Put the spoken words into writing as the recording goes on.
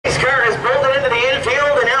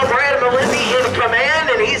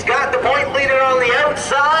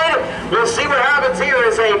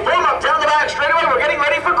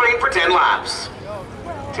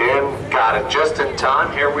Got it just in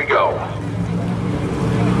time. Here we go.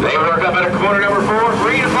 They work up at a corner number 4.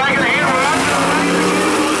 Green flag in the hand. We're up to the right.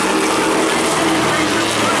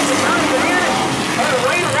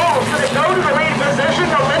 Wayne Wall's going to go to the lead position.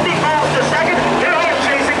 Lindy falls to second. They're all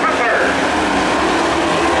chasing for third.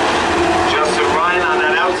 Justin Ryan on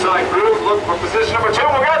that outside groove. Look for position number 2.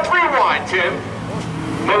 We got 3 wide, Tim.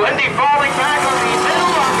 Melindy falling back on the middle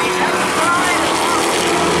on the outside.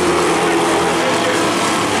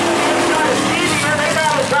 They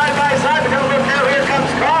battle side by side. Because look now, here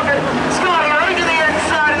comes Coffin. Scotty right to the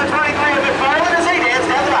inside of the 23 of McFarland as they dance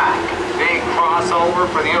down the back. Big crossover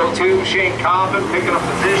for the 0-2. Shane Coffin picking up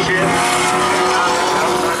position.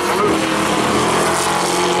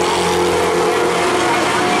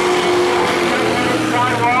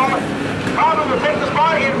 Coffin will take the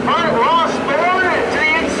spot in front of Ross Ford to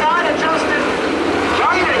the inside of Justin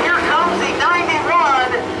Ryan. And here comes the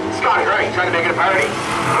 91. Scotty Wright trying to make it a party.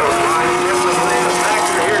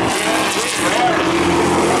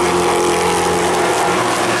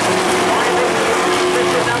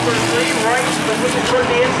 Number 3, right, but looking toward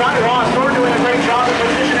the inside.